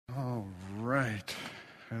right.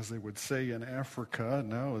 As they would say in Africa,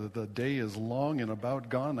 now the day is long and about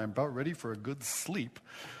gone. I'm about ready for a good sleep.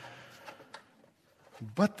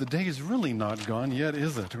 But the day is really not gone yet,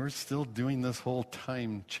 is it? We're still doing this whole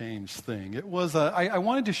time change thing. It was. I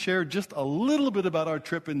wanted to share just a little bit about our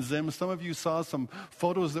trip in Zim. Some of you saw some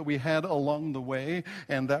photos that we had along the way,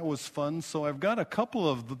 and that was fun. So I've got a couple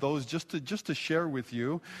of those just to share with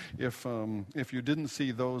you. If you didn't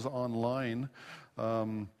see those online.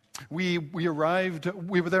 We arrived,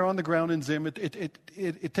 we were there on the ground in Zim.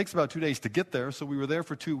 It takes about 2 days to get there, so we were there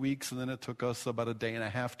for 2 weeks, and then it took us about a day and a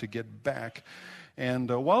half to get back.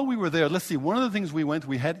 And while we were there, let's see, one of the things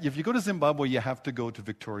we had, if you go to Zimbabwe, you have to go to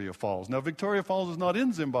Victoria Falls. Now, Victoria Falls is not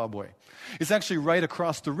in Zimbabwe. It's actually right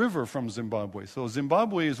across the river from Zimbabwe. So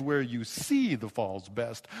Zimbabwe is where you see the falls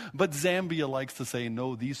best. But Zambia likes to say,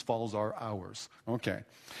 no, these falls are ours. Okay.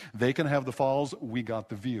 They can have the falls, we got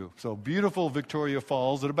the view. So beautiful Victoria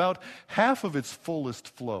Falls at about half of its fullest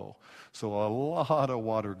flow. So a lot of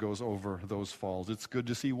water goes over those falls. It's good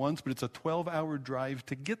to see once, but it's a 12-hour drive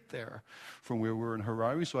to get there from where we're in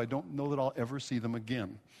Harare, so I don't know that I'll ever see them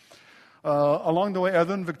again. Along the way,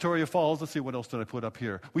 other than Victoria Falls, let's see, what else did I put up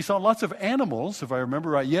here? We saw lots of animals, if I remember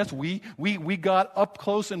right. Yes, we got up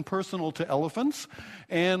close and personal to elephants,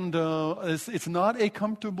 and it's not a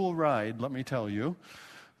comfortable ride, let me tell you.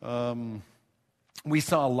 We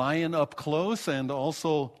saw a lion up close, and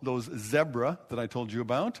also those zebra that I told you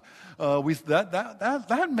about.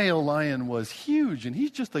 That male lion was huge, and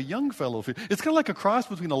he's just a young fellow. It's kind of like a cross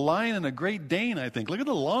between a lion and a Great Dane, I think. Look at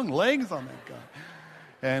the long legs on that guy.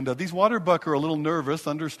 And these water buck are a little nervous,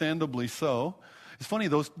 understandably so. It's funny,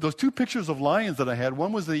 those two pictures of lions that I had,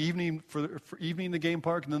 one was the evening for evening in the game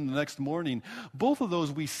park, and then the next morning. Both of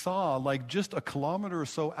those we saw like just a kilometer or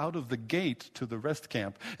so out of the gate to the rest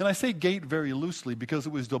camp. And I say gate very loosely because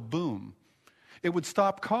it was the boom. It would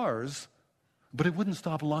stop cars, but it wouldn't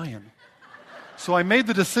stop lion. So I made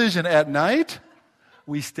the decision at night,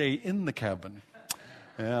 we stay in the cabin.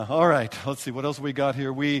 Yeah, all right. Let's see, what else we got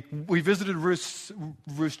here? We visited Ruth's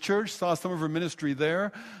church, saw some of her ministry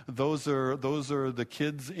there. Those are the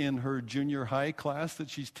kids in her junior high class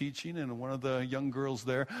that she's teaching, and one of the young girls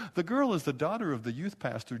there. The girl is the daughter of the youth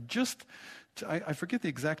pastor. I forget the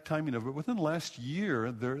exact timing of it. Within the last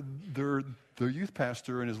year, their youth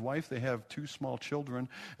pastor and his wife, they have 2 small children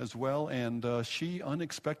as well, and she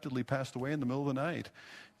unexpectedly passed away in the middle of the night.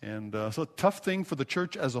 And so tough thing for the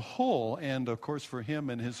church as a whole, and of course for him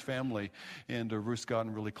and his family. And Ruth's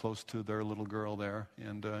gotten really close to their little girl there,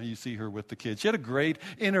 and you see her with the kids. She had a great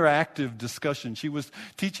interactive discussion. She was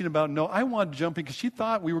teaching about, I want jumping, because she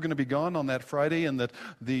thought we were going to be gone on that Friday, and that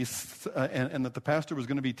that the pastor was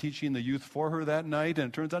going to be teaching the youth for her that night. And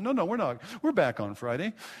it turns out, no, we're not. We're back on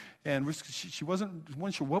Friday. And she wasn't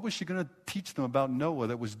sure what was she going to teach them about Noah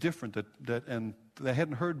that was different that they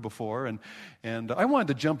hadn't heard before. And I wanted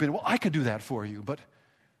to jump in. Well, I could do that for you, but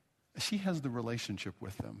she has the relationship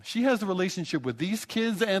with them. She has the relationship with these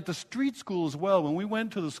kids and at the street school as well. When we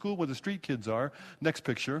went to the school where the street kids are, next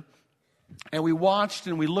picture, and we watched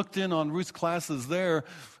and we looked in on Ruth's classes there,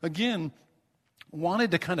 again,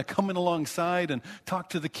 wanted to kind of come in alongside and talk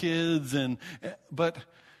to the kids, but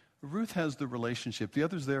Ruth has the relationship. The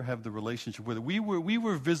others there have the relationship with her. We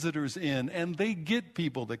were visitors in, and they get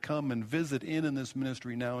people that come and visit in this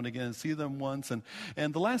ministry now and again, see them once. And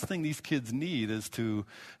the last thing these kids need is to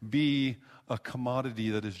be a commodity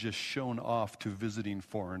that is just shown off to visiting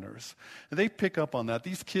foreigners. And they pick up on that.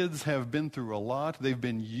 These kids have been through a lot. They've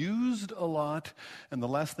been used a lot. And the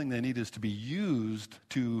last thing they need is to be used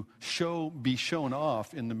to be shown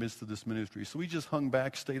off in the midst of this ministry. So we just hung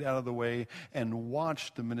back, stayed out of the way, and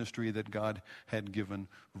watched the ministry that God had given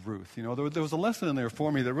Ruth. There was a lesson in there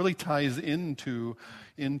for me that really ties into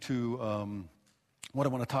what I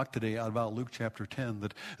want to talk today about Luke chapter 10,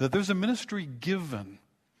 that there's a ministry given,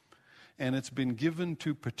 and it's been given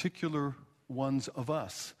to particular ones of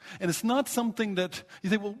us. And it's not something that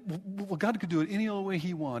you think, well, God could do it any other way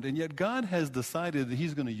he wants. And yet God has decided that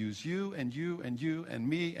he's going to use you and you and you and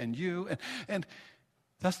me and you. And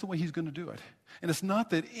that's the way he's going to do it. And it's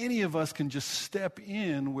not that any of us can just step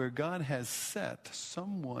in where God has set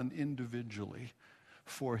someone individually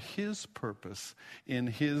for his purpose in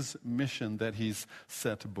his mission that he's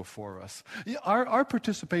set before us. Our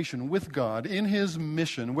participation with God in his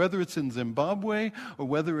mission, whether it's in Zimbabwe or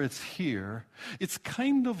whether it's here, it's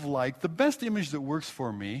kind of like, the best image that works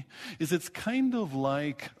for me is it's kind of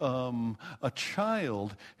like a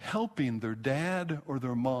child helping their dad or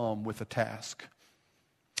their mom with a task.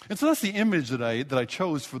 And so that's the image that I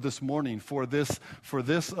chose for this morning, for this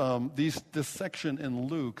section in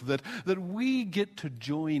Luke, that we get to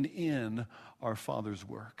join in our Father's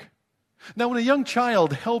work. Now, when a young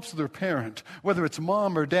child helps their parent, whether it's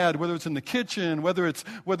mom or dad, whether it's in the kitchen, whether it's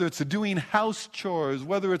doing house chores,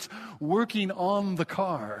 whether it's working on the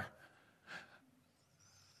car,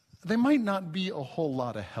 they might not be a whole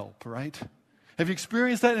lot of help, right? Have you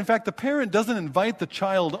experienced that? In fact, the parent doesn't invite the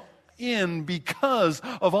child in because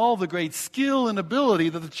of all the great skill and ability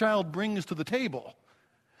that the child brings to the table.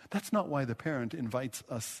 That's not why the parent invites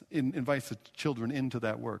the children into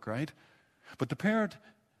that work, right? But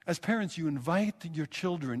as parents, you invite your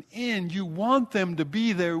children in. You want them to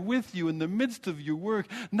be there with you in the midst of your work,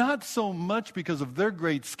 not so much because of their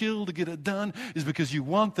great skill to get it done, is because you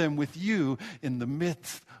want them with you in the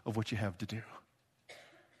midst of what you have to do.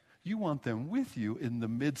 You want them with you in the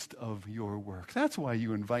midst of your work. That's why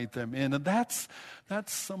you invite them in, and that's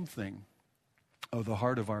something of the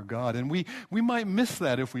heart of our God. And we might miss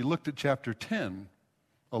that if we looked at chapter 10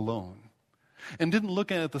 alone and didn't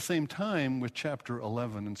look at it at the same time with chapter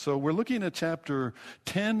 11. And so we're looking at chapter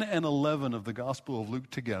 10 and 11 of the Gospel of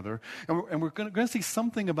Luke together, and we're going to see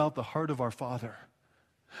something about the heart of our Father.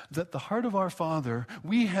 That the heart of our Father,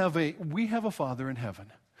 we have a Father in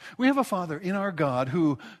heaven. We have a Father in our God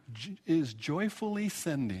who is joyfully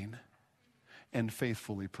sending and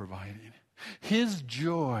faithfully providing. His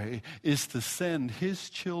joy is to send His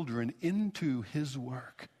children into His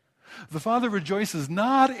work. The Father rejoices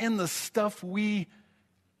not in the stuff we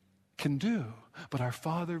can do, but our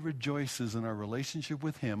Father rejoices in our relationship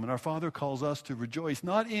with Him. And our Father calls us to rejoice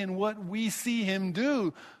not in what we see Him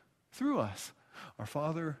do through us. Our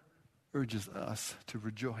Father urges us to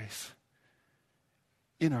rejoice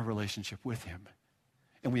in our relationship with Him.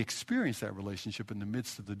 And we experience that relationship in the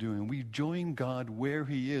midst of the doing. We join God where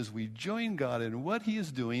He is. We join God in what He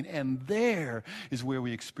is doing, and there is where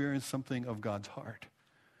we experience something of God's heart.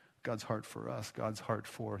 God's heart for us, God's heart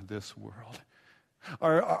for this world.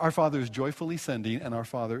 Our Father is joyfully sending, and our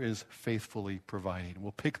Father is faithfully providing.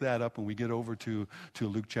 We'll pick that up when we get over to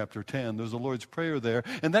Luke chapter 10. There's the Lord's Prayer there,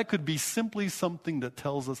 and that could be simply something that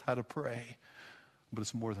tells us how to pray. But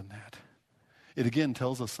it's more than that. It again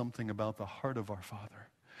tells us something about the heart of our Father,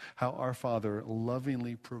 how our Father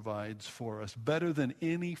lovingly provides for us, better than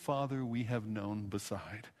any father we have known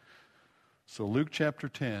beside. So Luke chapter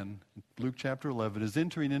 10, Luke chapter 11 is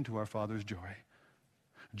entering into our Father's joy,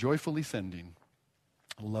 joyfully sending,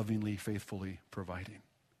 lovingly, faithfully providing.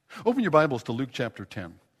 Open your Bibles to Luke chapter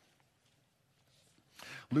 10.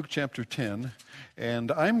 Luke chapter 10,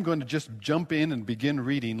 and I'm going to just jump in and begin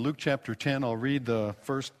reading Luke chapter 10. I'll read the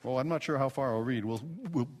first, I'm not sure how far I'll read.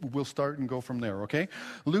 We'll start and go from there, okay?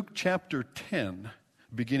 Luke chapter 10,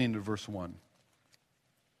 beginning at verse 1.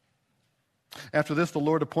 After this, the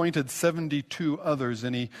Lord appointed 72 others,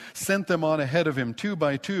 and He sent them on ahead of Him, 2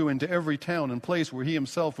 by 2, into every town and place where He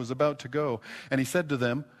Himself was about to go. And He said to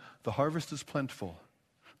them, "The harvest is plentiful,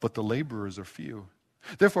 but the laborers are few.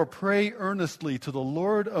 Therefore pray earnestly to the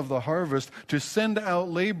Lord of the harvest to send out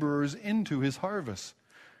laborers into His harvest.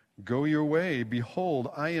 Go your way.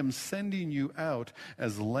 Behold, I am sending you out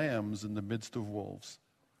as lambs in the midst of wolves.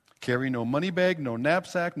 Carry no money bag, no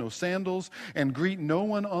knapsack, no sandals, and greet no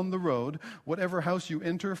one on the road. Whatever house you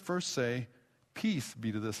enter, first say, 'Peace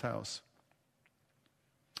be to this house.'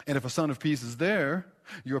 And if a son of peace is there,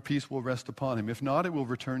 your peace will rest upon him. If not, it will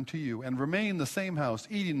return to you. And remain in the same house,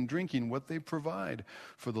 eating and drinking what they provide,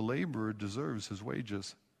 for the laborer deserves his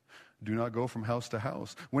wages. Do not go from house to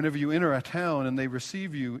house. Whenever you enter a town and they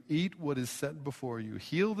receive you, eat what is set before you.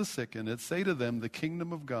 Heal the sick in it. Say to them, the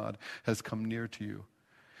kingdom of God has come near to you.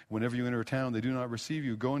 Whenever you enter a town, they do not receive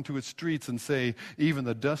you. Go into its streets and say, even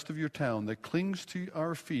the dust of your town that clings to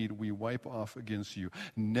our feet, we wipe off against you.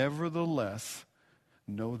 Nevertheless,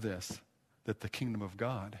 know this, that the kingdom of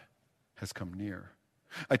God has come near.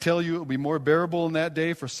 I tell you, it will be more bearable in that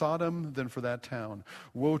day for Sodom than for that town.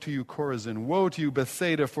 Woe to you, Chorazin! Woe to you,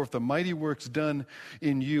 Bethsaida! For if the mighty works done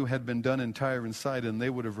in you had been done in Tyre and Sidon, they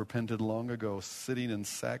would have repented long ago, sitting in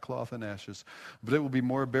sackcloth and ashes. But it will be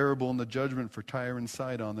more bearable in the judgment for Tyre and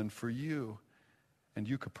Sidon than for you. And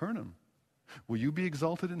you, Capernaum, will you be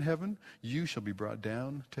exalted in heaven? You shall be brought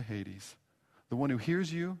down to Hades. The one who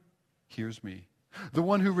hears you, hears me. The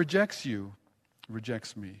one who rejects you,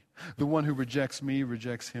 rejects me. The one who rejects me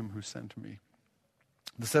rejects him who sent me.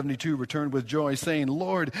 The 72 returned with joy, saying,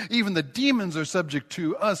 Lord, even the demons are subject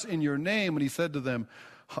to us in your name. And he said to them,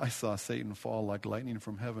 I saw Satan fall like lightning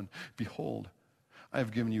from heaven. Behold, I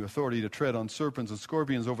have given you authority to tread on serpents and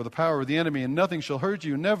scorpions over the power of the enemy, and nothing shall hurt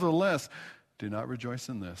you. Nevertheless, do not rejoice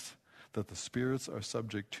in this, that the spirits are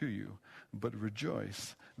subject to you, but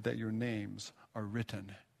rejoice that your names are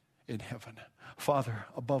written in heaven. Father,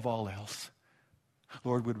 above all else,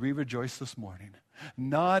 Lord, would we rejoice this morning,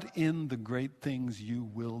 not in the great things you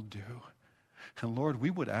will do. And Lord, we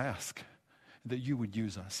would ask that you would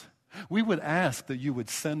use us. We would ask that you would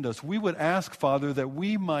send us. We would ask, Father, that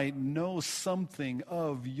we might know something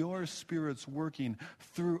of your Spirit's working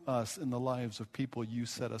through us in the lives of people you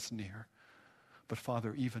set us near. But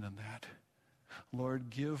Father, even in that, Lord,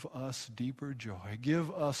 give us deeper joy. Give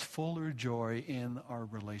us fuller joy in our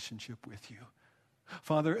relationship with you.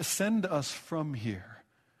 Father, send us from here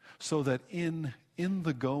so that in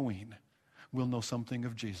the going, we'll know something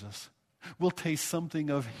of Jesus. We'll taste something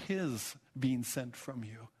of his being sent from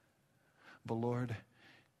you. But Lord,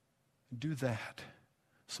 do that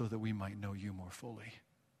so that we might know you more fully.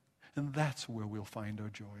 And that's where we'll find our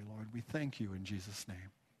joy, Lord. We thank you in Jesus'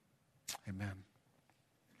 name. Amen.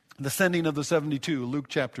 The sending of the 72, Luke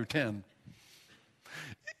chapter 10.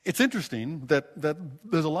 It's interesting that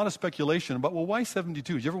there's a lot of speculation about, well, why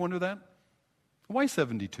 72? Did you ever wonder that? Why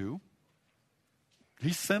 72?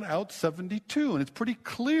 He sent out 72, and it's pretty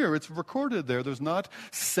clear. It's recorded there. There's not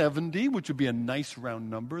 70, which would be a nice round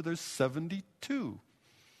number. There's 72.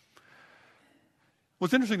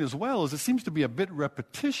 What's interesting as well is it seems to be a bit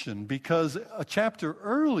repetition because a chapter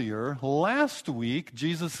earlier, last week,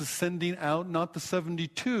 Jesus is sending out not the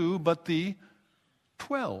 72, but the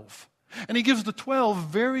 12. And he gives the 12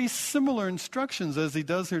 very similar instructions as he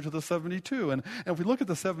does here to the 72. And if we look at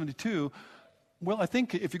the 72, well, I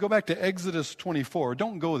think if you go back to Exodus 24,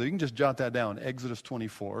 don't go there. You can just jot that down, Exodus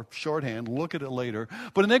 24, shorthand, look at it later.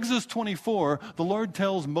 But in Exodus 24, the Lord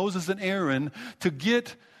tells Moses and Aaron to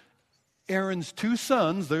get Aaron's 2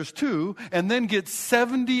 sons, there's 2, and then get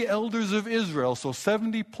 70 elders of Israel. So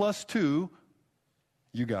 70 plus 2,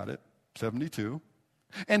 you got it, 72.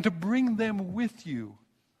 And to bring them with you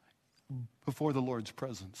before the Lord's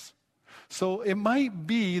presence. So it might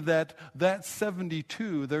be that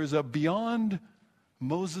 72, there's a beyond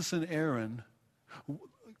Moses and Aaron,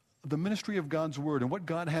 the ministry of God's word and what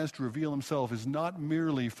God has to reveal himself is not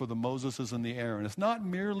merely for the Moseses and the Aaron. It's not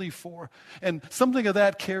merely for, and something of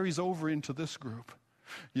that carries over into this group.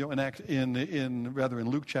 You know, in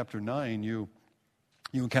Luke chapter 9, you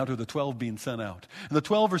encounter the 12 being sent out. And the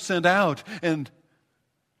 12 are sent out, and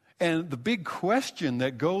the big question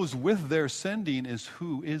that goes with their sending is,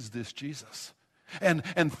 who is this Jesus? And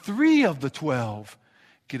 3 of the 12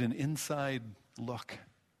 get an inside look.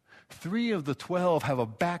 3 of the 12 have a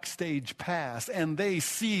backstage pass, and they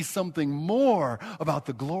see something more about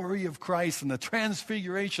the glory of Christ and the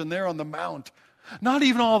transfiguration there on the mount. Not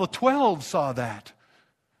even all the 12 saw that.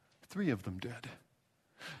 3 of them did.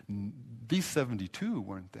 These 72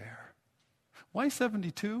 weren't there. Why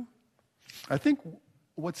 72? I think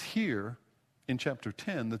what's here in chapter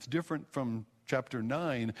 10 that's different from chapter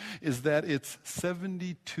 9 is that it's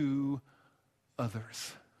 72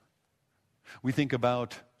 others. We think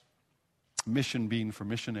about mission being for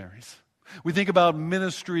missionaries. We think about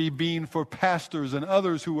ministry being for pastors and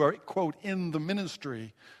others who are, quote, in the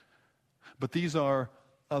ministry. But these are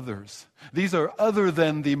others. These are other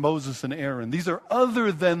than the Moses and Aaron. These are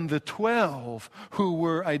other than the 12 who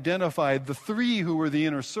were identified, the 3 who were the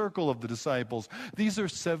inner circle of the disciples. These are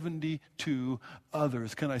 72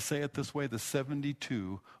 others. Can I say it this way? The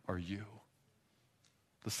 72 are you.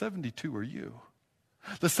 The 72 are you.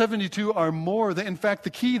 The 72 are more than, in fact, the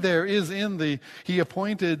key there is he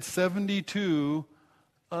appointed 72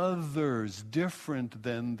 others, different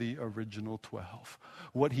than the original 12.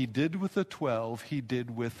 What he did with the 12, he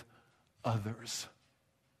did with others.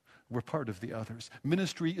 We're part of the others.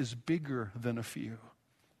 Ministry is bigger than a few.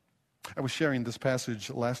 I was sharing this passage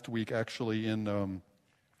last week, actually, in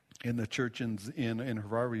the church in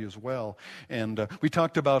Harare as well, and we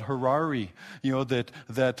talked about Harare. You know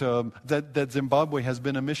that Zimbabwe has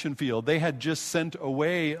been a mission field. They had just sent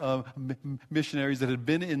away missionaries that had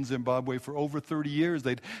been in Zimbabwe for over 30 years.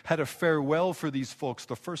 They'd had a farewell for these folks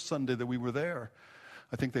the first Sunday that we were there.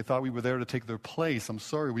 I think they thought we were there to take their place. I'm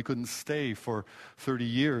sorry, we couldn't stay for 30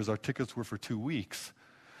 years. Our tickets were for 2 weeks.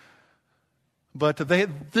 But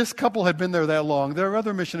this couple had been there that long. There are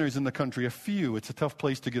other missionaries in the country, a few. It's a tough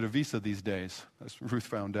place to get a visa these days, as Ruth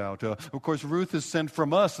found out. Of course, Ruth is sent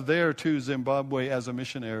from us there to Zimbabwe as a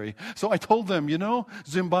missionary. So I told them,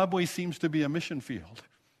 Zimbabwe seems to be a mission field.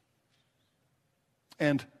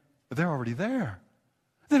 And they're already there.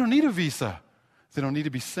 They don't need a visa. They don't need to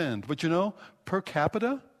be sent. But per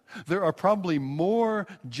capita, there are probably more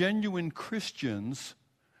genuine Christians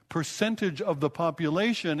percentage of the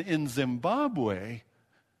population in Zimbabwe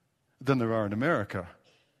than there are in America,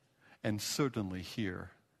 and certainly here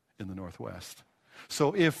in the Northwest.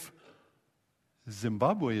 So if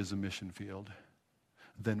Zimbabwe is a mission field,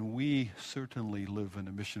 then we certainly live in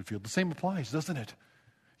a mission field. The same applies, doesn't it?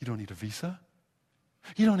 You don't need a visa.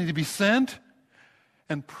 You don't need to be sent.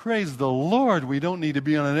 And praise the Lord, we don't need to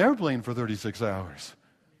be on an airplane for 36 hours.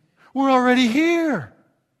 We're already here.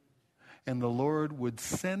 And the Lord would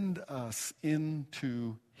send us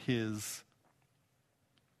into His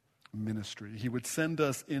ministry. He would send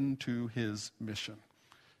us into His mission.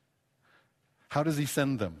 How does He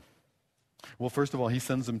send them? Well, first of all, He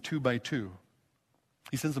sends them 2 by 2.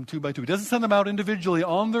 He sends them 2 by 2. He doesn't send them out individually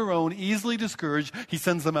on their own, easily discouraged. He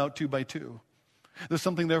sends them out 2 by 2. There's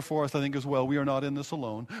something there for us, I think, as well. We are not in this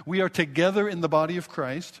alone. We are together in the body of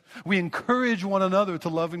Christ. We encourage one another to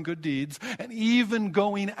love and good deeds. And even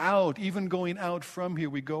going out from here,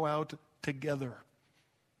 we go out together.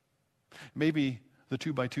 Maybe the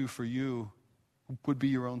 2 by 2 for you would be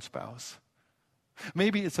your own spouse.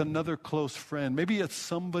 Maybe it's another close friend. Maybe it's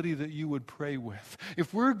somebody that you would pray with.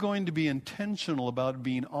 If we're going to be intentional about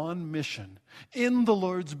being on mission in the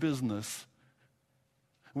Lord's business,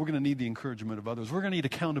 we're going to need the encouragement of others. We're going to need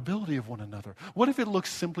accountability of one another. What if it looks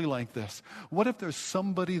simply like this? What if there's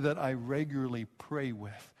somebody that I regularly pray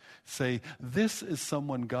with? Say, this is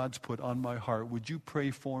someone God's put on my heart. Would you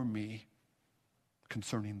pray for me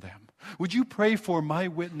concerning them? Would you pray for my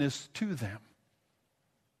witness to them?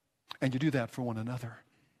 And you do that for one another.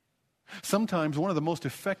 Sometimes one of the most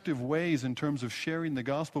effective ways in terms of sharing the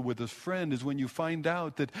gospel with a friend is when you find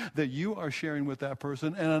out that you are sharing with that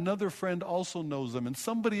person and another friend also knows them and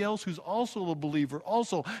somebody else who's also a believer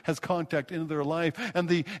also has contact into their life, and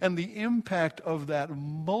the impact of that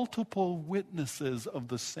multiple witnesses of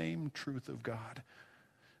the same truth of God.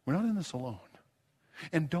 We're not in this alone.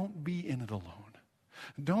 And don't be in it alone.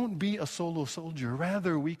 Don't be a solo soldier.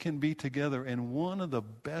 Rather, we can be together, and one of the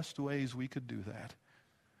best ways we could do that,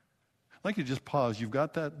 I'd like you to just pause. You've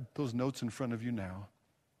got those notes in front of you now.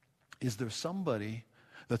 Is there somebody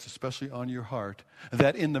that's especially on your heart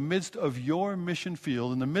that in the midst of your mission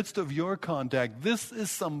field, in the midst of your contact, this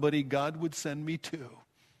is somebody God would send me to?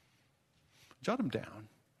 Jot them down.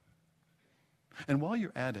 And while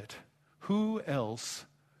you're at it, who else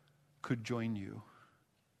could join you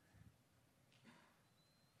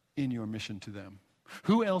in your mission to them?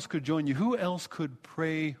 Who else could join you? Who else could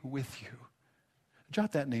pray with you?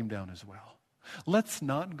 Jot that name down as well. Let's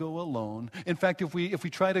not go alone. In fact, if we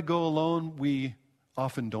try to go alone, we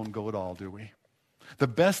often don't go at all, do we? The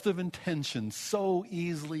best of intentions so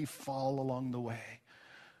easily fall along the way.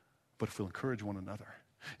 But if we'll encourage one another,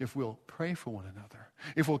 if we'll pray for one another,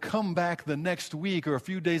 if we'll come back the next week or a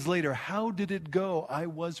few days later, how did it go? I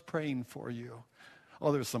was praying for you.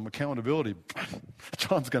 Oh, there's some accountability.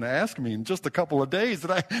 John's going to ask me in just a couple of days,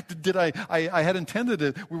 I had intended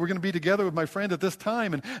it. We were going to be together with my friend at this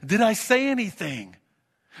time, and did I say anything?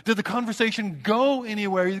 Did the conversation go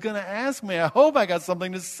anywhere? He's going to ask me. I hope I got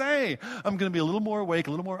something to say. I'm going to be a little more awake, a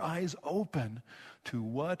little more eyes open to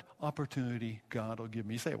what opportunity God will give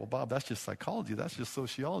me. You say, well, Bob, that's just psychology. That's just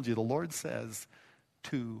sociology. The Lord says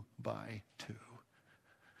 2 by 2.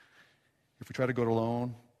 If we try to go it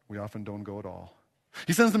alone, we often don't go at all.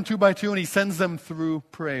 He sends them 2 by 2, and he sends them through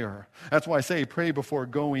prayer. That's why I say pray before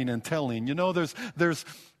going and telling. You know, there's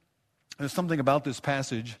something about this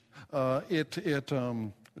passage.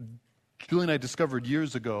 Julie and I discovered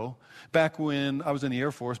years ago, back when I was in the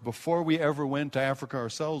Air Force, before we ever went to Africa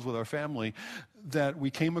ourselves with our family, that we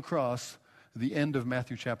came across the end of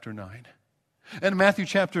Matthew chapter 9. And in Matthew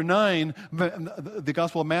chapter 9, the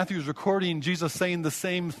Gospel of Matthew is recording Jesus saying the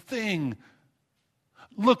same thing.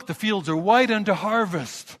 Look, the fields are white unto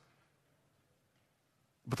harvest,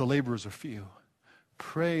 but the laborers are few.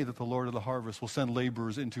 Pray that the Lord of the harvest will send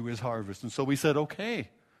laborers into his harvest. And so we said, okay,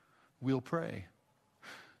 we'll pray.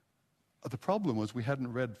 The problem was we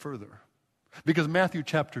hadn't read further, because Matthew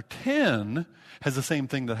chapter 10 has the same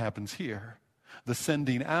thing that happens here, the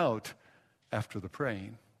sending out after the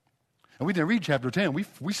praying. And we didn't read chapter 10.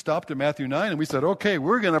 We stopped at Matthew 9 and we said, okay,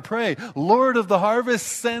 we're going to pray. Lord of the harvest,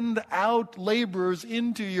 send out laborers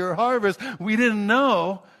into your harvest. We didn't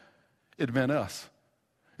know it meant us.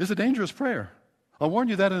 It's a dangerous prayer. I'll warn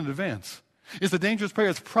you that in advance. It's a dangerous prayer.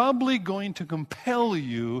 It's probably going to compel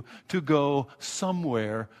you to go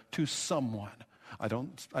somewhere to someone. I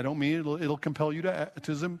don't mean it'll compel you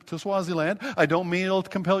to Swaziland. I don't mean it'll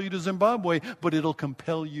compel you to Zimbabwe, but it'll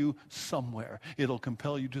compel you somewhere. It'll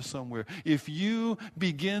compel you to somewhere. If you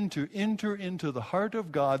begin to enter into the heart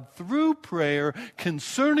of God through prayer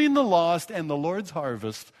concerning the lost and the Lord's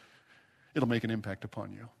harvest, it'll make an impact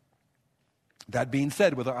upon you. That being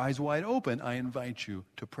said, with our eyes wide open, I invite you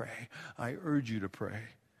to pray. I urge you to pray.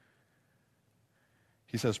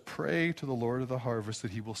 He says, pray to the Lord of the harvest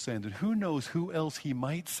that he will send. And who knows who else he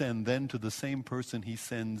might send then to the same person he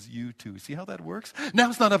sends you to. See how that works? Now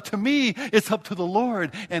it's not up to me. It's up to the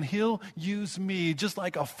Lord. And he'll use me just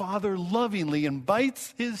like a father lovingly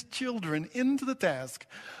invites his children into the task.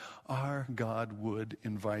 Our God would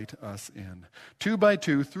invite us in. 2 by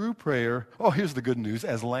 2 through prayer. Oh, here's the good news.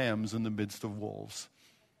 As lambs in the midst of wolves.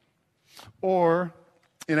 Or,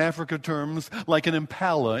 in Africa terms, like an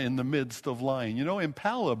impala in the midst of lion. You know,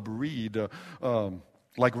 impala breed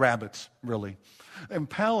like rabbits, really.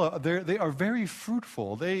 Impala, they are very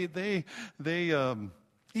fruitful. They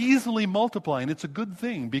easily multiply, and it's a good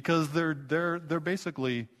thing because they're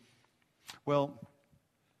basically, well,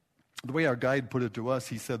 the way our guide put it to us,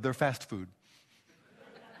 he said they're fast food.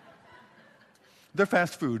 They're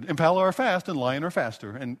fast food. Impala are fast, and lion are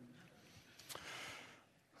faster, and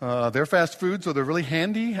they're fast food, so they're really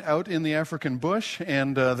handy out in the African bush,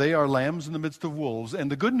 and they are lambs in the midst of wolves. And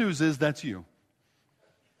the good news is that's you.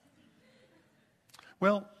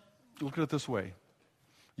 Well, look at it this way.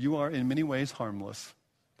 You are in many ways harmless.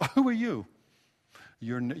 Who are you?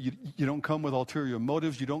 You don't come with ulterior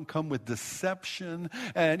motives. You don't come with deception.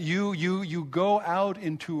 And you go out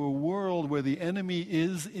into a world where the enemy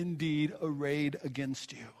is indeed arrayed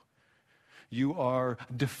against you. You are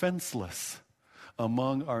defenseless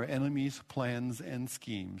among our enemy's plans and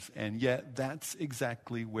schemes. And yet, that's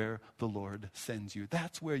exactly where the Lord sends you.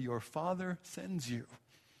 That's where your Father sends you.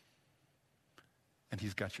 And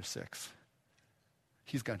he's got your six.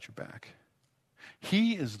 He's got your back.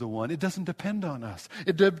 He is the one. It doesn't depend on us.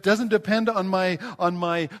 It doesn't depend on my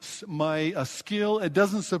skill. It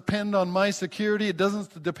doesn't depend on my security. It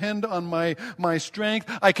doesn't depend on my strength.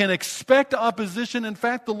 I can expect opposition. In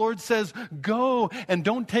fact, the Lord says, go and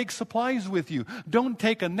don't take supplies with you. Don't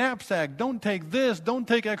take a knapsack. Don't take this. Don't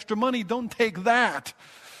take extra money. Don't take that.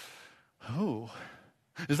 Oh,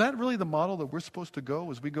 is that really the model that we're supposed to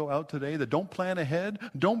go as we go out today? That don't plan ahead?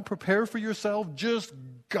 Don't prepare for yourself. Just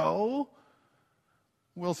go?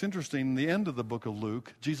 Well, it's interesting. In the end of the book of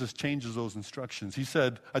Luke, Jesus changes those instructions. He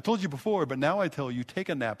said, I told you before, but now I tell you, take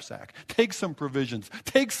a knapsack. Take some provisions.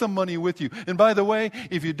 Take some money with you. And by the way,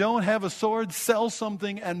 if you don't have a sword, sell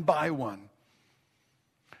something and buy one.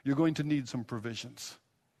 You're going to need some provisions.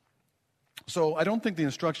 So I don't think the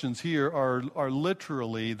instructions here are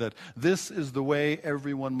literally that this is the way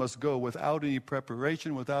everyone must go without any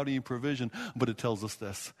preparation, without any provision. But it tells us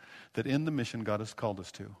this, that in the mission God has called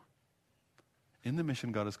us to, in the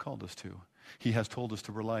mission God has called us to, he has told us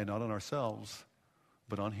to rely not on ourselves,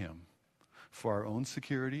 but on him. For our own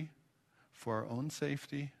security, for our own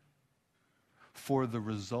safety, for the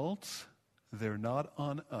results, they're not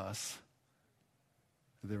on us,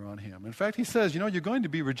 they're on him. In fact, he says, you're going to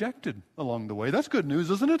be rejected along the way. That's good news,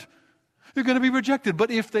 isn't it? You're going to be rejected. But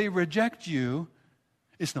if they reject you,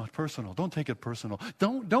 it's not personal. Don't take it personal.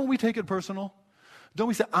 Don't we take it personal? Don't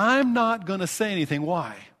we say, I'm not going to say anything.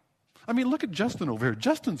 Why? I mean, look at Justin over here.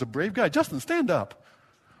 Justin's a brave guy. Justin, stand up.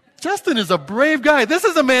 Justin is a brave guy. This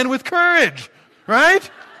is a man with courage, right?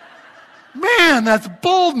 Man, that's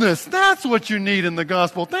boldness. That's what you need in the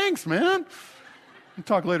gospel. Thanks, man. We'll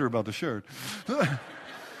talk later about the shirt.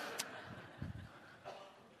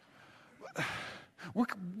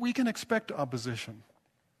 We can expect opposition.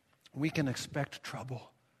 We can expect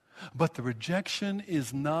trouble. But the rejection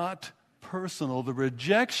is not personal. The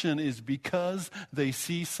rejection is because they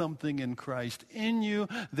see something in Christ in you.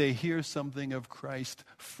 They hear something of Christ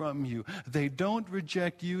from you. They don't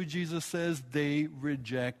reject you, Jesus says. They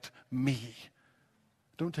reject me.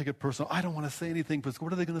 Don't take it personal. I don't want to say anything, but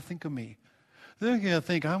what are they going to think of me? They're going to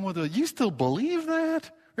think, you still believe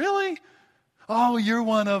that? Really? Oh, you're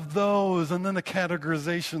one of those. And then the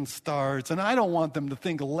categorization starts. And I don't want them to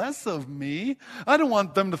think less of me. I don't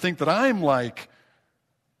want them to think that I'm like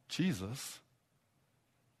Jesus.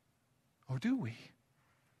 Or do we?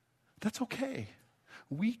 That's okay.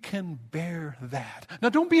 We can bear that. Now,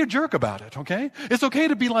 don't be a jerk about it, okay? It's okay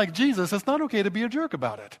to be like Jesus. It's not okay to be a jerk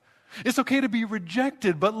about it. It's okay to be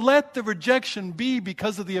rejected, but let the rejection be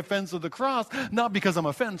because of the offense of the cross, not because I'm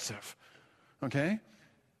offensive, okay?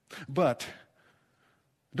 But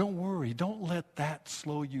don't worry. Don't let that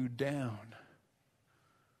slow you down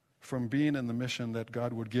from being in the mission that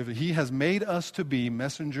God would give. He has made us to be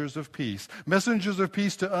messengers of peace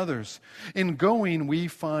to others. In going, we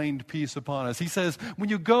find peace upon us. He says, when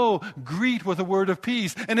you go, greet with a word of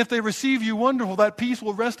peace. And if they receive you, wonderful, that peace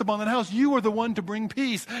will rest upon that house. You are the one to bring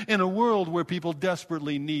peace. In a world where people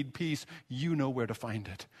desperately need peace, you know where to find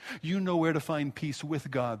it. You know where to find peace with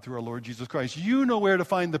God through our Lord Jesus Christ. You know where to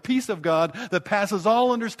find the peace of God that passes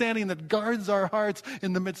all understanding, that guards our hearts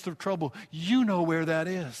in the midst of trouble. You know where that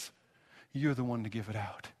is. you're the one to give it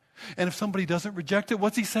out. And if somebody doesn't reject it,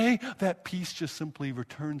 what's he say? That peace just simply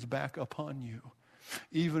returns back upon you.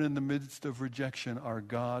 Even in the midst of rejection, our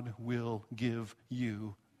God will give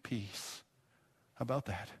you peace. How about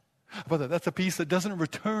that? How about that? That's a peace that doesn't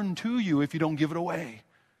return to you if you don't give it away.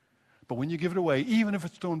 But when you give it away, even if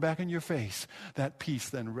it's thrown back in your face, that peace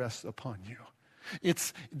then rests upon you.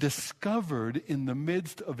 It's discovered in the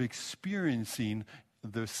midst of experiencing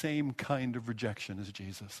the same kind of rejection as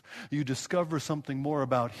Jesus. You discover something more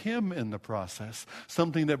about him in the process,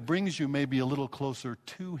 something that brings you maybe a little closer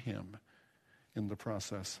to him in the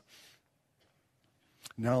process.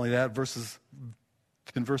 Not only that,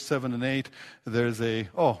 in verse 7 and 8, there's I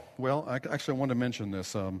want to mention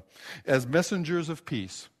this. As messengers of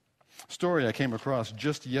peace, story I came across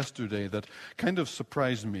just yesterday that kind of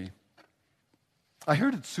surprised me. I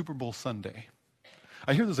heard it's Super Bowl Sunday.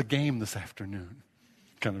 I hear there's a game this afternoon.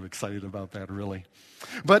 Kind of excited about that, really.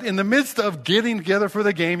 But in the midst of getting together for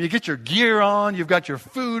the game, you get your gear on, you've got your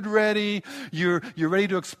food ready, you're ready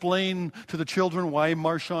to explain to the children why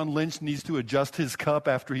Marshawn Lynch needs to adjust his cup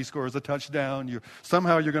after he scores a touchdown.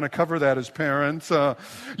 Somehow you're going to cover that as parents.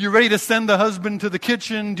 You're ready to send the husband to the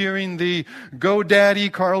kitchen during the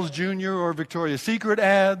GoDaddy, Carl's Jr., or Victoria's Secret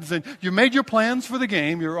ads, and you made your plans for the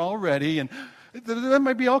game, you're all ready, and there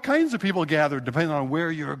might be all kinds of people gathered depending on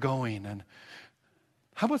where you're going. And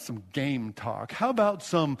how about some game talk? How about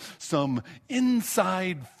some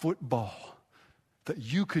inside football that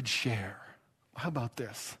you could share? How about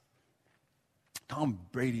this? Tom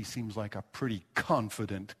Brady seems like a pretty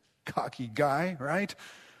confident, cocky guy, right?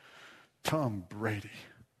 Tom Brady.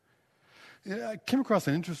 Yeah, I came across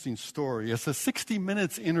an interesting story. It's a 60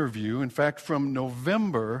 Minutes interview, in fact, from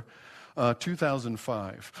November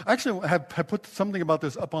 2005. I actually have put something about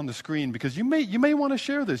this up on the screen because you may want to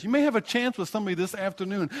share this. You may have a chance with somebody this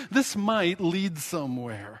afternoon. This might lead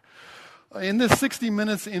somewhere. In this 60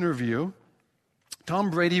 Minutes interview,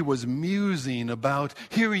 Tom Brady was musing about,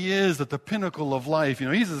 here he is at the pinnacle of life.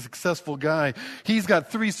 He's a successful guy. He's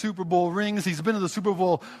got 3 Super Bowl rings. He's been to the Super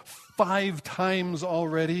Bowl 5 times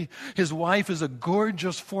already. His wife is a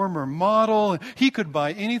gorgeous former model. He could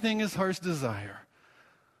buy anything his heart's desire.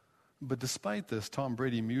 But despite this, Tom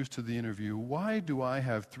Brady mused to the interview, why do I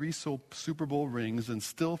have 3 Super Bowl rings and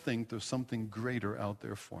still think there's something greater out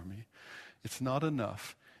there for me? It's not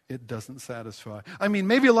enough. It doesn't satisfy. I mean,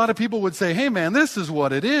 maybe a lot of people would say, hey man, this is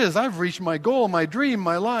what it is. I've reached my goal, my dream,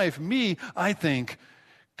 my life. Me, I think,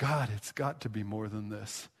 God, it's got to be more than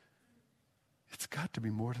this. It's got to be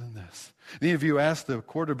more than this. The interview asked the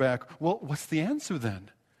quarterback, well, what's the answer then?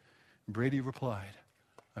 Brady replied,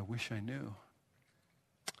 I wish I knew.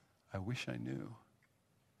 I wish I knew.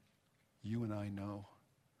 You and I know.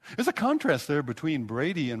 There's a contrast there between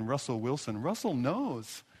Brady and Russell Wilson. Russell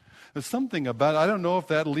knows. There's something about it. I don't know if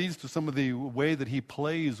that leads to some of the way that he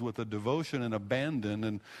plays with a devotion and abandon,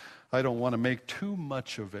 and I don't want to make too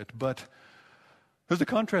much of it, but there's a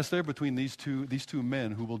contrast there between these two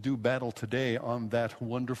men who will do battle today on that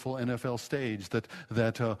wonderful NFL stage, that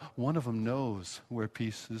one of them knows where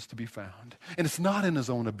peace is to be found. And it's not in his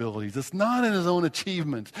own abilities. It's not in his own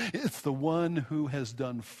achievements. It's the one who has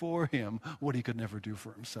done for him what he could never do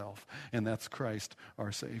for himself, and that's Christ,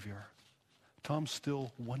 our Savior. Tom's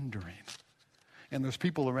still wondering. And there's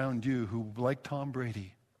people around you who, like Tom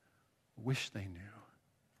Brady, wish they knew.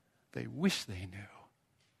 They wish they knew.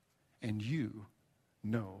 And you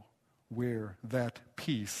know where that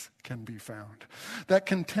peace can be found. That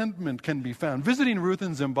contentment can be found. Visiting Ruth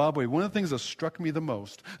in Zimbabwe, one of the things that struck me the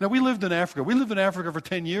most. Now, we lived in Africa. We lived in Africa for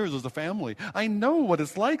 10 years as a family. I know what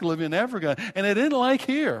it's like living in Africa, and it isn't like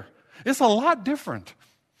here. It's a lot different.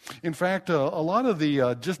 In fact, a lot of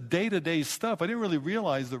the just day-to-day stuff, I didn't really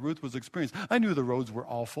realize that Ruth was experiencing. I knew the roads were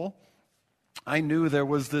awful. I knew there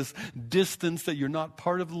was this distance that you're not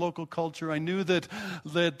part of the local culture. I knew that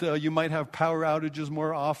you might have power outages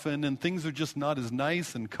more often, and things are just not as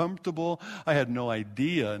nice and comfortable. I had no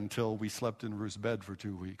idea until we slept in Ruth's bed for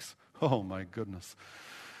 2 weeks. Oh, my goodness.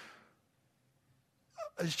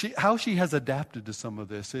 How she has adapted to some of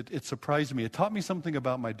this, it surprised me. It taught me something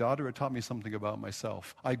about my daughter. It taught me something about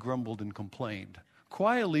myself. I grumbled and complained.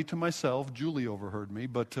 Quietly to myself. Julie overheard me,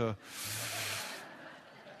 but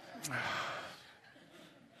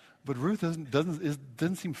Ruth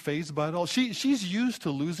doesn't seem fazed by it all. She's used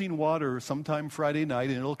to losing water sometime Friday night,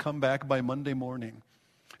 and it'll come back by Monday morning.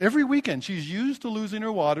 Every weekend, she's used to losing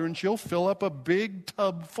her water, and she'll fill up a big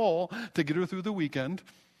tub full to get her through the weekend.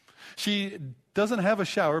 She doesn't have a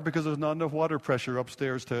shower because there's not enough water pressure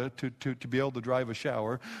upstairs to be able to drive a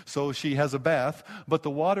shower. So she has a bath, but the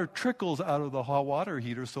water trickles out of the hot water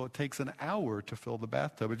heater, so it takes an hour to fill the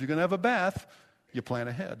bathtub. If you're going to have a bath, you plan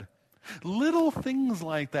ahead. Little things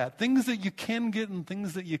like that, things that you can get and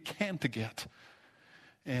things that you can't get.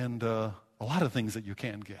 And a lot of things that you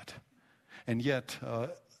can get. And yet,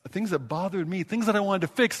 things that bothered me, things that I wanted to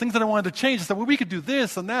fix, things that I wanted to change. I said, well, we could do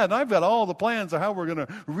this and that. And I've got all the plans of how we're going to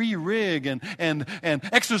re-rig and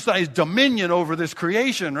exercise dominion over this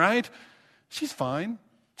creation, right? She's fine.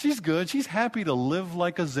 She's good. She's happy to live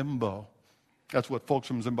like a Zimbo. That's what folks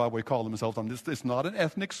from Zimbabwe call themselves. It's not an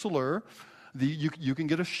ethnic slur. You can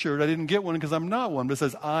get a shirt. I didn't get one because I'm not one, but it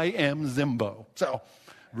says, I am Zimbo. So,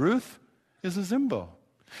 Ruth is a Zimbo.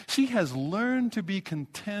 She has learned to be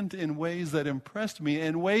content in ways that impressed me,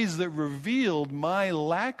 in ways that revealed my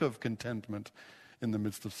lack of contentment in the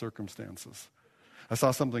midst of circumstances. I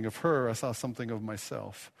saw something of her. I saw something of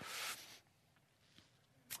myself.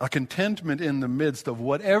 A contentment in the midst of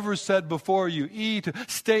whatever's set before you. Eat,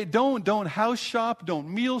 stay, don't house shop, don't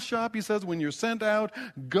meal shop, he says. When you're sent out,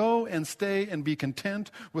 go and stay and be content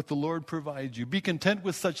with the Lord provides you. Be content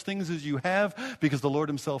with such things as you have, because the Lord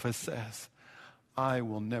himself has says, I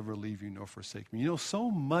will never leave you nor forsake me. You know,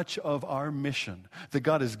 so much of our mission that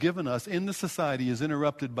God has given us in the society is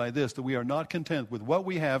interrupted by this, that we are not content with what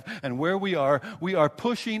we have and where we are. We are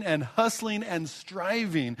pushing and hustling and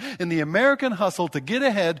striving in the American hustle to get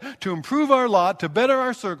ahead, to improve our lot, to better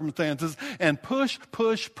our circumstances, and push.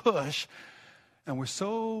 And we're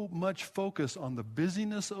so much focused on the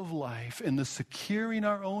busyness of life and the securing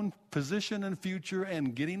our own position and future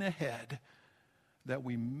and getting ahead that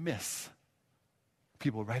we miss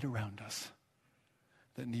people right around us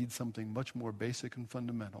that need something much more basic and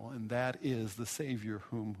fundamental, and that is the Savior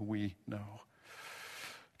whom we know.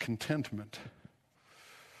 Contentment.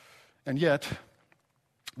 And yet,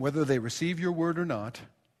 whether they receive your word or not,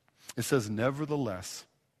 it says, nevertheless.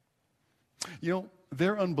 You know,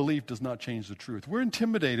 their unbelief does not change the truth. We're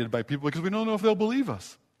intimidated by people because we don't know if they'll believe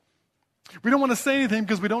us. We don't want to say anything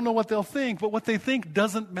because we don't know what they'll think, but what they think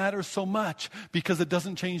doesn't matter so much because it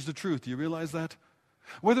doesn't change the truth. Do you realize that?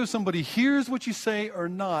 Whether somebody hears what you say or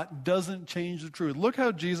not doesn't change the truth. Look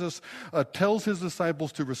how Jesus tells his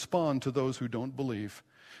disciples to respond to those who don't believe.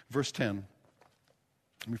 Verse 10.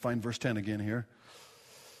 Let me find verse 10 again here.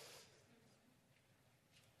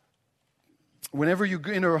 Whenever you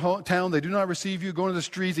enter a town, they do not receive you. Go into the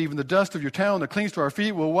streets, even the dust of your town that clings to our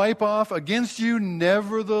feet will wipe off against you.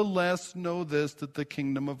 Nevertheless, know this, that the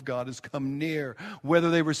kingdom of God has come near. Whether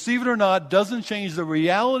they receive it or not doesn't change the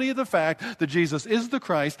reality of the fact that Jesus is the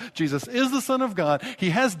Christ. Jesus is the Son of God.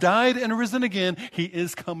 He has died and risen again. He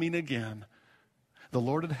is coming again. The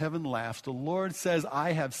Lord of heaven laughs. The Lord says,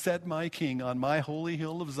 I have set my king on my holy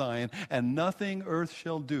hill of Zion, and nothing earth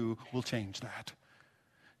shall do will change that.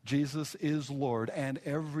 Jesus is Lord, and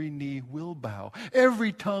every knee will bow.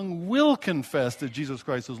 Every tongue will confess that Jesus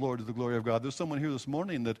Christ is Lord to the glory of God. There's someone here this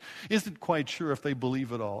morning that isn't quite sure if they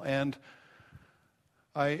believe it all. And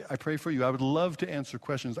I pray for you. I would love to answer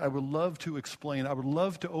questions. I would love to explain. I would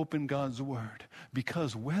love to open God's Word.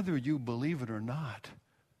 Because whether you believe it or not,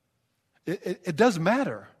 it does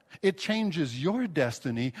matter. It changes your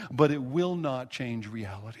destiny, but it will not change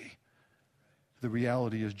reality. The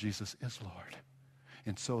reality is Jesus is Lord.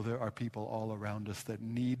 And so there are people all around us that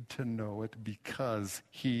need to know it because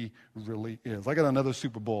he really is. I got another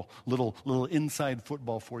Super Bowl, little inside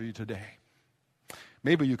football for you today.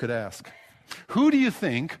 Maybe you could ask, who do you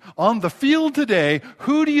think on the field today,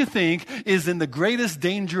 who do you think is in the greatest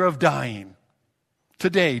danger of dying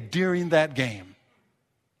today during that game?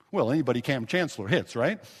 Well, anybody Cam Chancellor hits,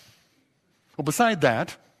 right? Well, beside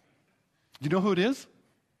that, do you know who it is?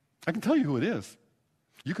 I can tell you who it is.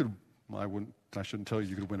 You could, well, I shouldn't tell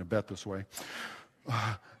you could win a bet this way.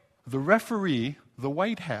 The referee, the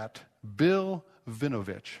white hat, Bill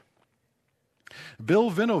Vinovich. Bill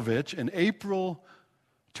Vinovich, in April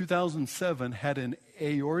 2007, had an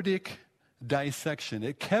aortic dissection.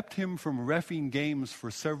 It kept him from reffing games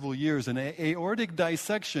for several years. An aortic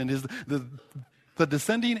dissection is the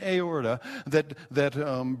descending aorta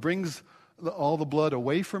that brings all the blood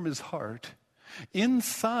away from his heart.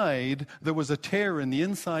 Inside, there was a tear in the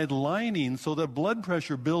inside lining so that blood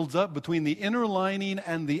pressure builds up between the inner lining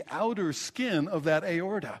and the outer skin of that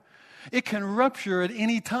aorta. It can rupture at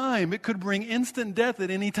any time. It could bring instant death at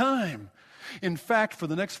any time. In fact, for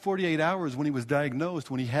the next 48 hours when he was diagnosed,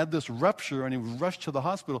 when he had this rupture and he was rushed to the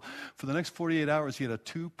hospital, for the next 48 hours he had a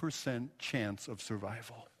 2% chance of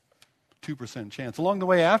survival. 2% chance. Along the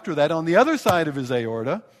way after that, on the other side of his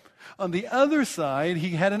aorta, on the other side,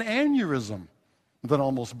 he had an aneurysm that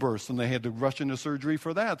almost burst, and they had to rush into surgery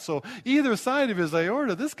for that. So either side of his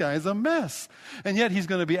aorta, this guy's a mess. And yet he's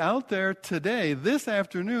going to be out there today, this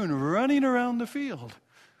afternoon, running around the field.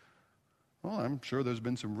 Well, I'm sure there's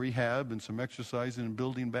been some rehab and some exercising and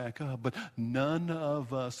building back up, but none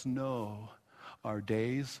of us know our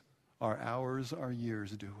days, our hours, our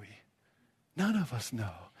years, do we? None of us know.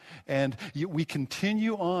 And we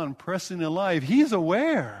continue on pressing in life. He's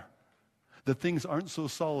aware that things aren't so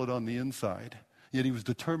solid on the inside, yet he was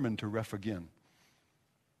determined to ref again.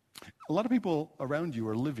 A lot of people around you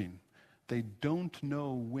are living. They don't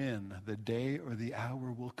know when the day or the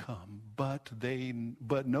hour will come, but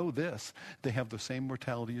know this: they have the same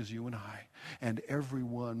mortality as you and I, and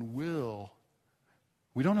everyone will.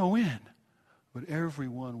 We don't know when, but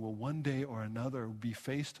everyone will one day or another be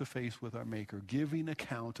face to face with our Maker, giving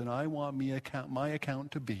account. And I want my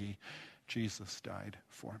account to be, Jesus died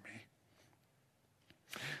for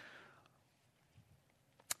me.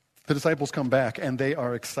 The disciples come back, and they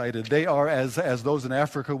are excited. They are, as those in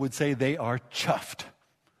Africa would say, they are chuffed.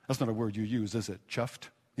 That's not a word you use, is it? Chuffed?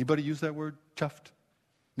 Anybody use that word, chuffed?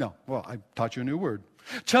 No. Well, I taught you a new word.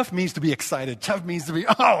 Chuffed means to be excited. Chuffed means to be,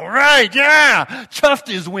 all right, yeah. Chuffed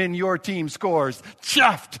is when your team scores.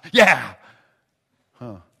 Chuffed, yeah.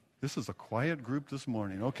 This is a quiet group this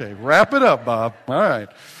morning. Okay, wrap it up, Bob. All right,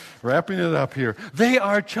 wrapping it up here. They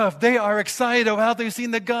are chuffed. They are excited about how they've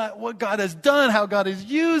seen what God has done, how God has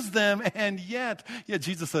used them, and yet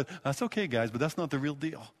Jesus said, that's okay, guys, but that's not the real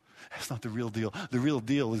deal. That's not the real deal. The real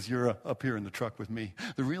deal is you're up here in the truck with me.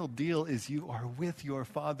 The real deal is you are with your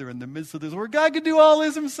Father in the midst of this, where God could do all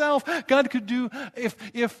this himself. God could do, if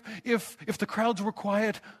the crowds were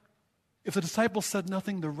quiet, if the disciples said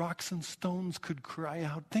nothing, the rocks and stones could cry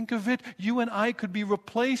out. Think of it. You and I could be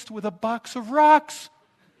replaced with a box of rocks.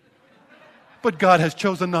 But God has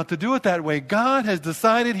chosen not to do it that way. God has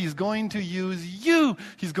decided he's going to use you.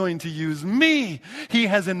 He's going to use me. He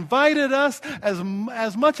has invited us,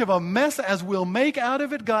 as much of a mess as we'll make out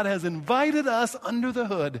of it, God has invited us under the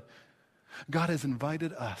hood. God has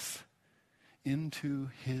invited us into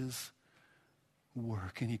his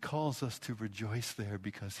work, and he calls us to rejoice there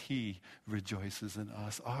because he rejoices in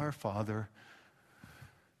us. Our Father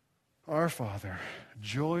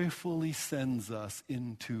joyfully sends us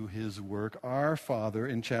into his work. Our Father,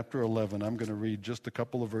 in chapter 11, I'm going to read just a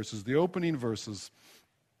couple of verses, the opening verses,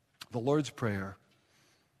 the Lord's Prayer.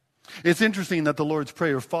 It's interesting that the Lord's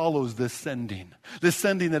Prayer follows this sending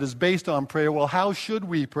that is based on prayer. Well, how should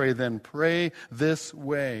we pray then? Pray this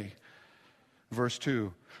way. Verse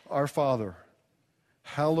 2, Our Father,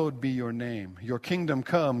 hallowed be your name. Your kingdom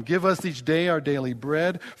come. Give us each day our daily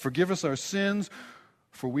bread. Forgive us our sins,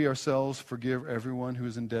 for we ourselves forgive everyone who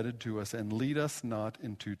is indebted to us. And lead us not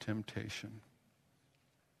into temptation.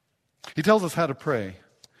 He tells us how to pray.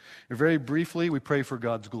 And very briefly, we pray for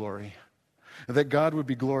God's glory. That God would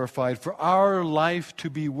be glorified, for our life to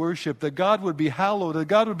be worshipped. That God would be hallowed. That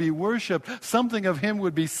God would be worshipped. Something of him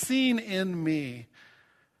would be seen in me.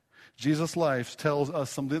 Jesus' life tells us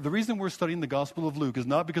something. The reason we're studying the Gospel of Luke is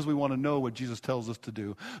not because we want to know what Jesus tells us to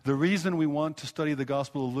do. The reason we want to study the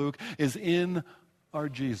Gospel of Luke is in our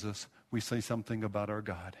Jesus, we see something about our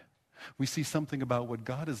God. We see something about what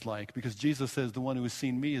God is like, because Jesus says, the one who has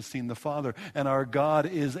seen me has seen the Father. And our God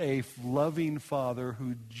is a loving Father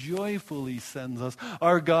who joyfully sends us.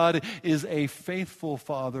 Our God is a faithful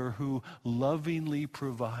Father who lovingly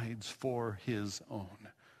provides for his own.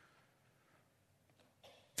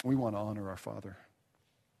 We want to honor our Father.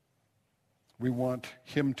 We want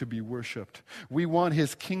him to be worshipped. We want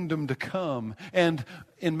his kingdom to come. And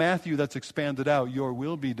in Matthew, that's expanded out. Your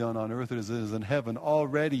will be done on earth as it is in heaven.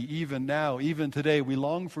 Already, even now, even today, we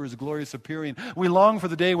long for his glorious appearing. We long for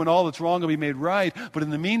the day when all that's wrong will be made right. But in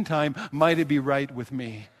the meantime, might it be right with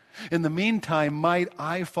me? In the meantime, might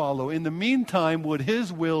I follow? In the meantime, would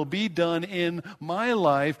his will be done in my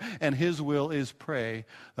life? And his will is pray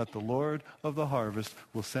that the Lord of the harvest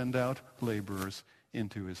will send out laborers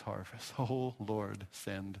into his harvest. Oh, Lord,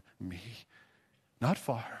 send me. Not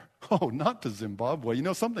far. Oh, not to Zimbabwe. You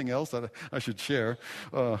know, something else that I should share.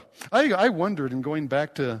 I wondered, in going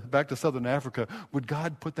back to Southern Africa, would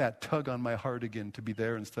God put that tug on my heart again to be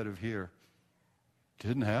there instead of here?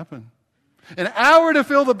 Didn't happen. An hour to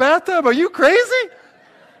fill the bathtub? Are you crazy?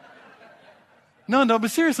 No, but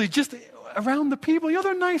seriously, just around the people. You know,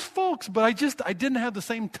 they're nice folks, but I didn't have the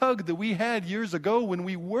same tug that we had years ago when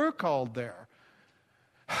we were called there.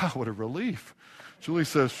 What a relief. Julie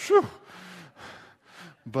says, phew.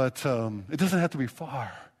 But it doesn't have to be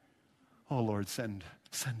far. Oh, Lord, send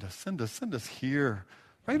us here,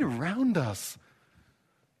 right around us.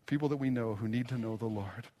 People that we know who need to know the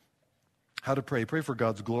Lord. How to pray. Pray for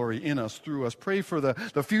God's glory in us, through us. Pray for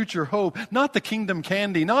the future hope, not the kingdom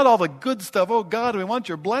candy, not all the good stuff. Oh, God, we want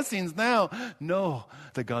your blessings now. No,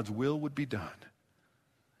 that God's will would be done.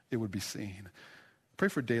 It would be seen. Pray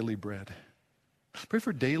for daily bread. Pray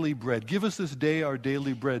for daily bread. Give us this day our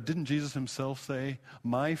daily bread. Didn't Jesus himself say,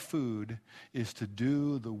 my food is to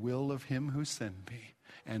do the will of him who sent me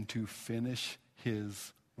and to finish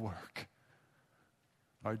his work?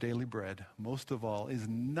 Our daily bread, most of all, is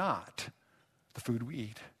not the food we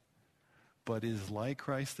eat, but is, like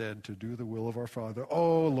Christ said, to do the will of our Father.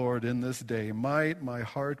 Oh, Lord, in this day, might my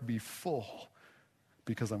heart be full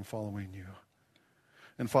because I'm following you.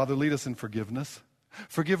 And Father, lead us in forgiveness.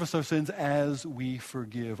 Forgive us our sins as we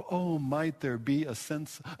forgive. Oh, might there be a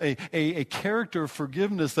sense, a character of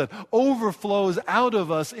forgiveness that overflows out of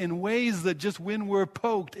us in ways that just when we're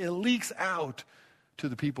poked, it leaks out to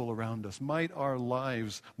the people around us. Might our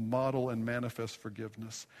lives model and manifest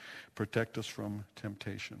forgiveness. Protect us from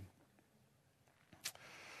temptation.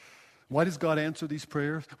 Why does God answer these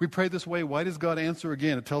prayers? We pray this way. Why does God answer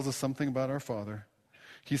again? It tells us something about our Father.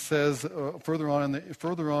 He says further on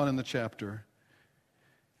in the chapter,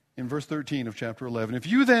 in verse 13 of chapter 11, if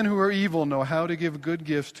you then who are evil know how to give good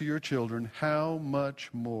gifts to your children, how much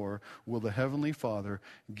more will the Heavenly Father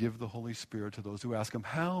give the Holy Spirit to those who ask him?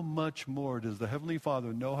 How much more does the Heavenly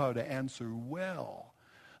Father know how to answer well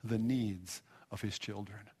the needs of his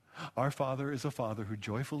children? Our Father is a Father who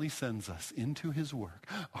joyfully sends us into his work.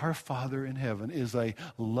 Our Father in heaven is a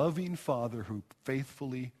loving Father who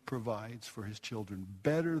faithfully provides for his children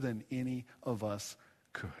better than any of us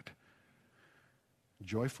could.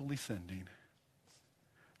 Joyfully sending,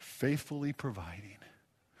 faithfully providing.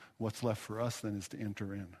 What's left for us then is to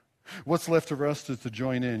enter in. What's left for us is to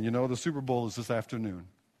join in. You know, the Super Bowl is this afternoon.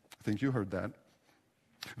 I think you heard that.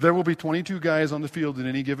 There will be 22 guys on the field at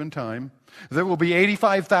any given time. There will be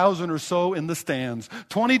 85,000 or so in the stands.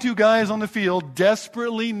 22 guys on the field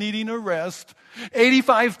desperately needing a rest.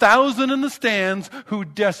 85,000 in the stands who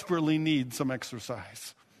desperately need some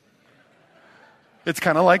exercise. It's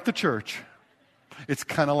kind of like the church. It's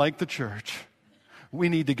kind of like the church. We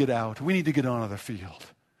need to get out. We need to get onto the field.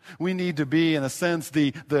 We need to be, in a sense,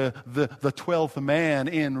 the 12th man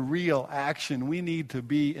in real action. We need to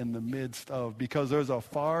be in the midst of, because there's a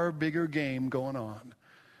far bigger game going on.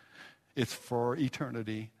 It's for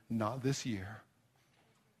eternity, not this year.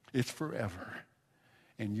 It's forever.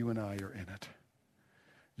 And you and I are in it.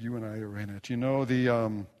 You and I are in it. You know,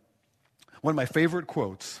 one of my favorite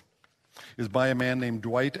quotes is by a man named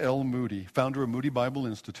Dwight L. Moody, founder of Moody Bible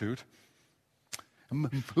Institute.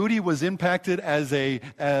 Moody was impacted as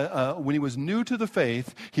when he was new to the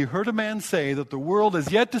faith, he heard a man say that the world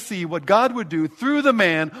has yet to see what God would do through the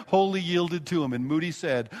man wholly yielded to him. And Moody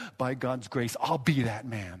said, by God's grace, I'll be that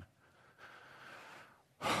man.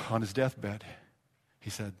 On his deathbed, he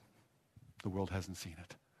said, the world hasn't seen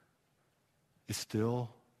it. It's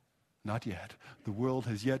still not yet. The world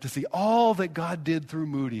has yet to see all that God did through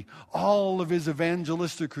Moody, all of his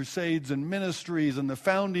evangelistic crusades and ministries and the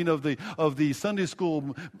founding of the Sunday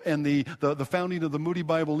school and the founding of the Moody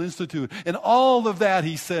Bible Institute. And all of that,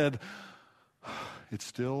 he said, it's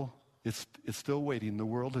still waiting. The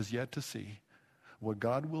world has yet to see what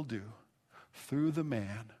God will do through the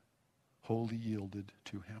man wholly yielded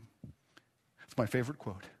to him. It's my favorite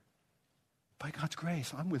quote. By God's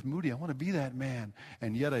grace, I'm with Moody. I want to be that man.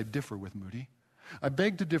 And yet I differ with Moody. I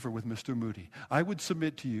beg to differ with Mr. Moody. I would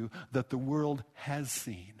submit to you that the world has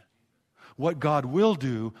seen what God will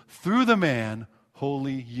do through the man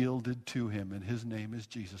wholly yielded to him. And his name is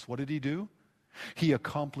Jesus. What did he do? He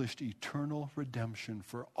accomplished eternal redemption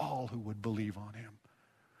for all who would believe on him.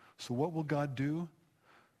 So what will God do?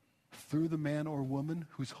 Through the man or woman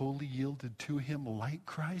who's wholly yielded to him like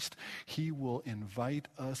Christ, he will invite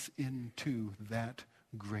us into that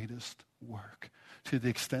greatest work. To the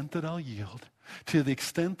extent that I'll yield, to the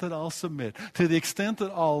extent that I'll submit, to the extent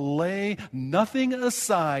that I'll lay nothing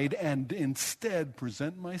aside and instead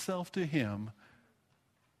present myself to him,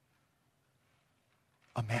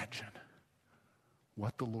 imagine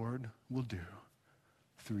what the Lord will do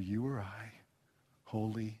through you or I,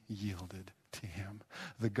 wholly yielded to him.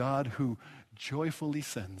 The God who joyfully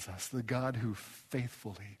sends us, the God who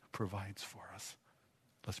faithfully provides for us.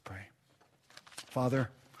 Let's pray. Father,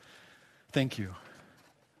 thank you.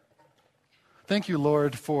 Thank you,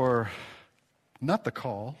 Lord, for not the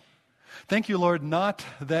call. Thank you, Lord, not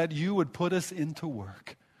that you would put us into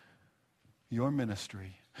work, your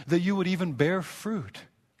ministry, that you would even bear fruit.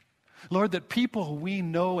 Lord, that people we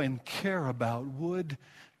know and care about would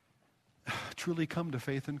truly come to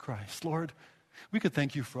faith in Christ. Lord, we could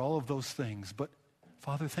thank you for all of those things, but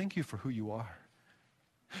Father, thank you for who you are.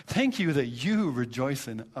 Thank you that you rejoice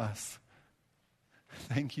in us.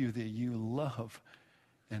 Thank you that you love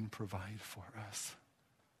and provide for us.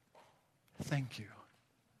 Thank you.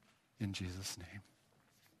 In Jesus' name.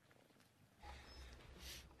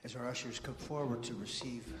 As our ushers come forward to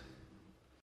receive